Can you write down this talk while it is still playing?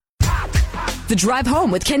The Drive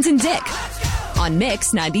Home with Kent and Dick on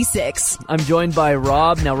Mix 96. I'm joined by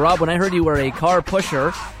Rob. Now, Rob, when I heard you were a car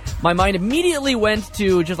pusher, my mind immediately went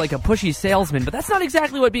to just like a pushy salesman, but that's not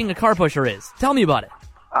exactly what being a car pusher is. Tell me about it.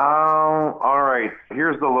 All right.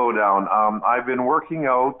 Here's the lowdown. I've been working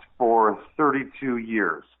out for 32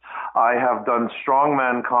 years. I have done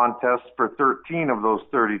strongman contests for 13 of those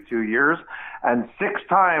 32 years, and 6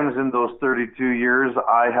 times in those 32 years,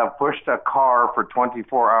 I have pushed a car for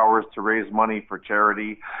 24 hours to raise money for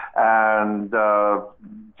charity and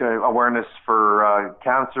awareness for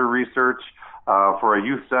cancer research, for a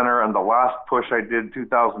youth center, and the last push I did,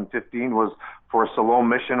 2015, was for Salome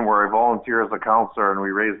Mission, where I volunteer as a counselor, and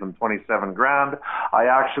we raised them $27,000. I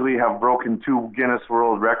actually have broken 2 Guinness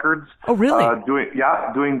World Records. Oh, really?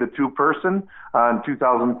 Doing the 2-person in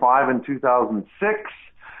 2005 and 2006,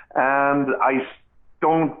 and I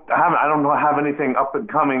don't have anything up and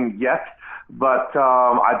coming yet, but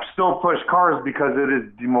I still push cars because it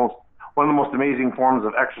is one of the most amazing forms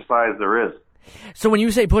of exercise there is. So when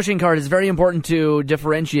you say pushing cars, it's very important to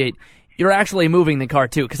differentiate. You're actually moving the car,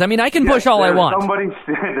 too. Because, I mean, I can push all I want.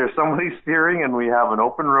 There's somebody steering, and we have an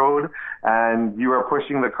open road, and you are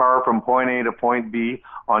pushing the car from point A to point B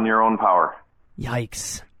on your own power.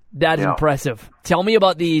 Yikes. That is impressive. Tell me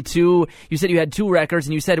about the 2. You said you had 2 records,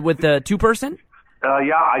 and you said with the 2-person?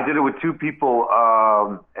 Yeah, I did it with 2 people. 5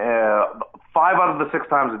 out of the 6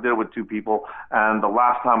 times I did it with 2 people, and the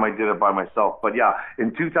last time I did it by myself. But yeah,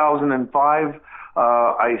 in 2005,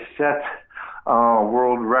 I set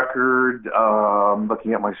world record.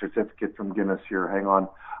 Looking at my certificate from Guinness here. Hang on.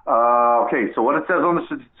 Okay, so what it says on the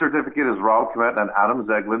certificate is Rob Kmet and Adam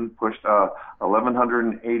Zeglin pushed a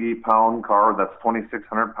 1,180-pound car, that's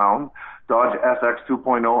 2,600 pounds, Dodge SX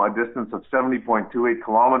 2.0, a distance of 70.28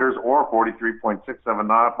 kilometers or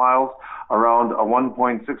 43.67 miles around a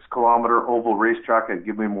 1.6-kilometer oval racetrack at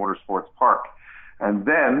Ghibli Motorsports Park. And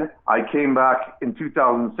then I came back in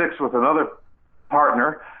 2006 with another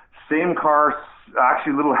partner, same car,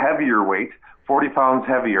 actually a little heavier weight, 40 pounds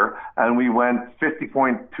heavier, and we went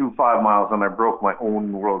 50.25 miles, and I broke my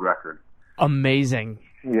own world record. Amazing.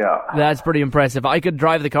 Yeah. That's pretty impressive. I could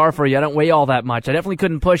drive the car for you. I don't weigh all that much. I definitely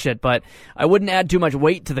couldn't push it, but I wouldn't add too much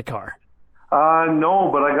weight to the car. No,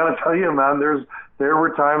 but I got to tell you, man, there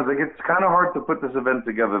were times, like, it's kind of hard to put this event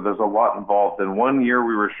together. There's a lot involved. And one year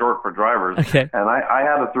we were short for drivers. Okay. And I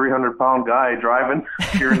had a 300-pound guy driving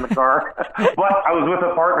here in the car. But I was with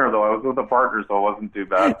a partner, though. So it wasn't too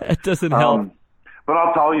bad. It doesn't help. But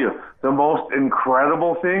I'll tell you, the most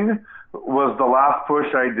incredible thing was the last push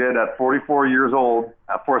I did at 44 years old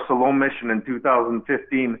for Salome Mission in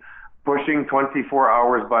 2015, pushing 24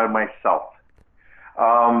 hours by myself.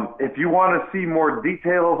 If you want to see more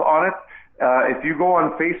details on it, if you go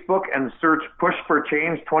on Facebook and search Push for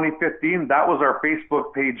Change 2015, that was our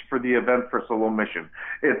Facebook page for the event for Salome Mission.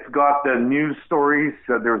 It's got the news stories,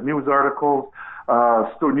 there's news articles,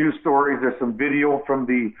 news stories, there's some video from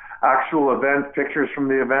the actual event, pictures from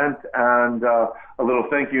the event, and a little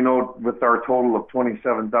thank you note with our total of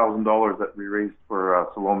 $27,000 that we raised for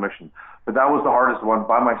Salome Mission. But that was the hardest one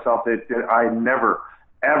by myself. I never,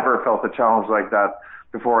 ever felt a challenge like that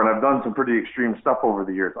before, and I've done some pretty extreme stuff over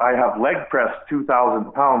the years. I have leg pressed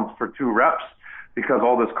 2,000 pounds for 2 reps because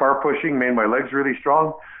all this car pushing made my legs really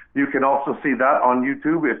strong. You can also see that on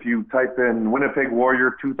YouTube if you type in Winnipeg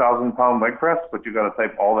Warrior 2,000-pound leg press, but you got to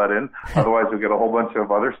type all that in. Otherwise, you'll get a whole bunch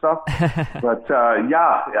of other stuff. But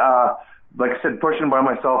like I said, pushing by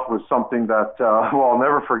myself was something that I'll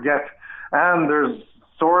never forget. And there's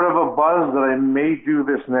sort of a buzz that I may do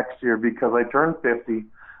this next year because I turned 50,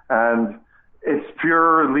 and it's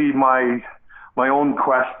purely my own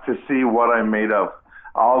quest to see what I'm made of.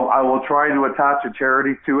 I will try to attach a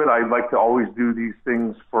charity to it. I'd like to always do these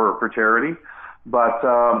things for charity. But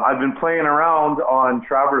I've been playing around on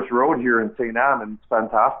Traverse Road here in St. Anne, and it's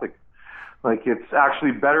fantastic. Like, it's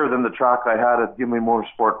actually better than the track I had at Ghibli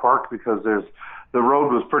Motorsport Park because the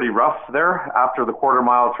road was pretty rough there. After the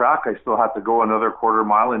quarter-mile track, I still had to go another quarter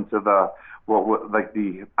mile into the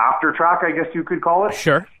after track, I guess you could call it.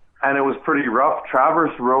 Sure. And it was pretty rough.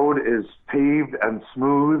 Traverse Road is paved and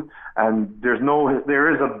smooth, and there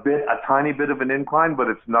is a tiny bit of an incline, but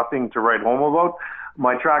it's nothing to write home about.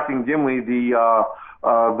 My track in Gimli, the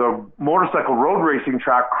motorcycle road racing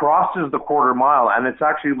track crosses the quarter mile, and it's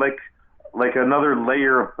actually like another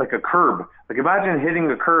layer, like a curb. Like, imagine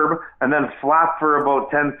hitting a curb and then flat for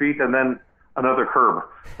about 10 feet and then another curb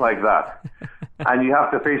like that. And you have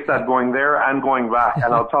to face that going there and going back.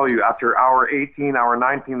 And I'll tell you, after hour 18, hour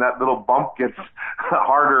 19, that little bump gets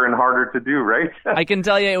harder and harder to do, right? I can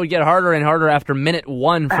tell you it would get harder and harder after minute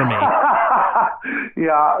 1 for me.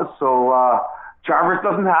 Yeah, so Traverse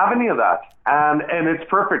doesn't have any of that, and it's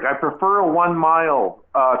perfect. I prefer a 1 mile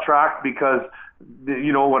track because,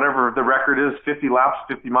 you know, whatever the record is, 50 laps,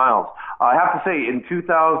 50 miles. I have to say, in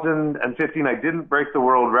 2015, I didn't break the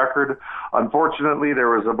world record. Unfortunately, there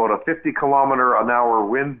was about a 50-kilometer-an-hour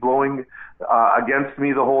wind blowing against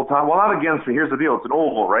me the whole time. Well, not against me. Here's the deal. It's an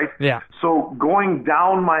oval, right? Yeah. So going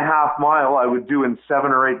down my half mile, I would do in 7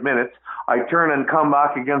 or 8 minutes. I turn and come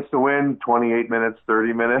back against the wind, 28 minutes,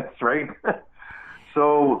 30 minutes, right?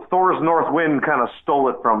 So Thor's north wind kind of stole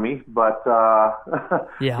it from me, but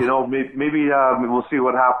yeah. You know, maybe we'll see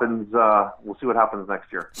what happens. We'll see what happens next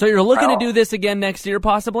year. So you're looking to do this again next year,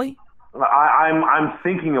 possibly? I'm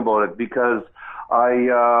thinking about it because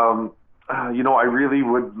you know, I really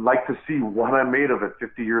would like to see what I'm made of at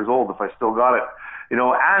 50 years old if I still got it. You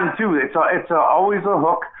know, and too, it's always a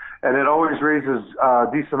hook, and it always raises a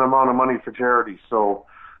decent amount of money for charity. So.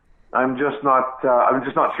 I'm just not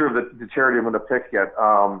sure of the charity I'm going to pick yet.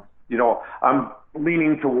 You know, I'm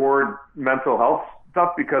leaning toward mental health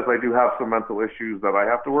stuff because I do have some mental issues that I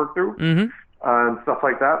have to work through and stuff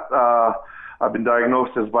like that. I've been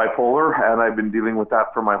diagnosed as bipolar, and I've been dealing with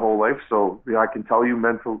that for my whole life. So I can tell you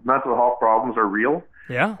mental health problems are real.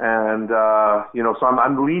 Yeah. And, you know, so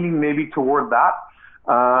I'm leaning maybe toward that.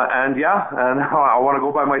 And I want to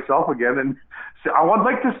go by myself again, and I would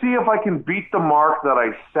like to see if I can beat the mark that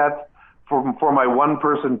I set for my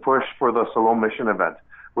one-person push for the Salome Mission event,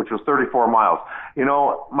 which was 34 miles. You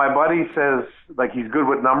know, my buddy says, like, he's good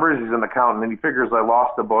with numbers, he's an accountant, and he figures I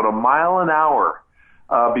lost about a mile an hour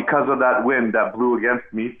because of that wind that blew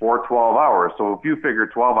against me for 12 hours. So if you figure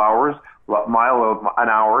 12 hours, mile an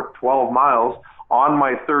hour, 12 miles, on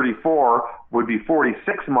my 34 would be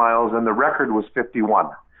 46 miles, and the record was 51.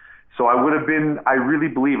 So I really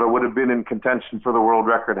believe I would have been in contention for the world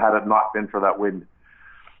record had it not been for that wind.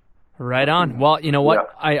 Right on. Well, you know what?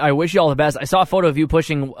 Yeah. I wish you all the best. I saw a photo of you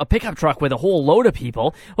pushing a pickup truck with a whole load of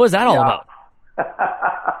people. What was that all about?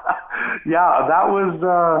 Yeah, that was,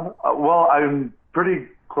 well, I'm pretty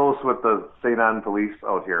close with the St. Anne police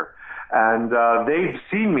out here. And they've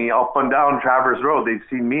seen me up and down Traverse Road. They've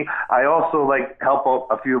seen me. I also, like, help out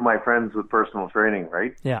a few of my friends with personal training,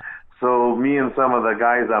 right? Yeah. So me and some of the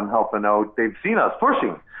guys I'm helping out, they've seen us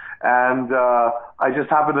pushing. And I just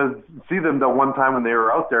happened to see them the one time when they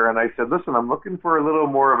were out there, and I said, listen, I'm looking for a little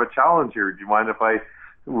more of a challenge here. Do you mind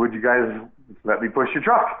would you guys let me push your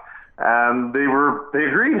truck? And they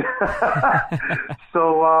agreed.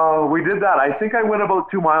 So we did that. I think I went about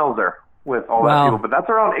 2 miles there with all that people, but that's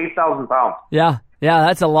around 8,000 pounds. Yeah,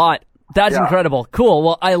 that's a lot. That's incredible. Cool.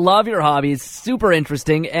 Well, I love your hobbies. Super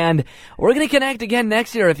interesting. And we're going to connect again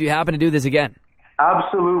next year if you happen to do this again.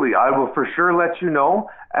 Absolutely. I will for sure let you know,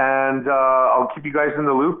 and I'll keep you guys in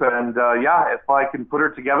the loop. And if I can put her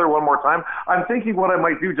together one more time, I'm thinking what I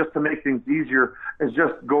might do just to make things easier is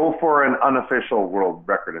just go for an unofficial world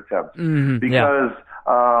record attempt because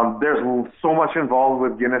there's so much involved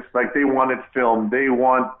with Guinness. Like, they want it filmed, they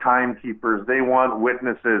want timekeepers, they want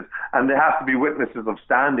witnesses, and there has to be witnesses of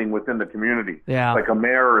standing within the community, like a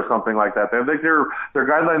mayor or something like that. Their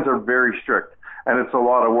guidelines are very strict, and it's a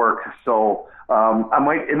lot of work. So.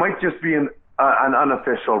 It might just be an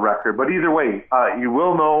unofficial record, but either way, you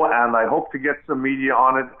will know, and I hope to get some media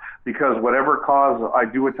on it because whatever cause I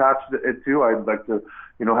do attach it to, I'd like to,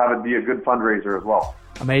 have it be a good fundraiser as well.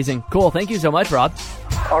 Amazing. Cool. Thank you so much, Rob.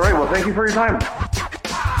 All right. Well, thank you for your time.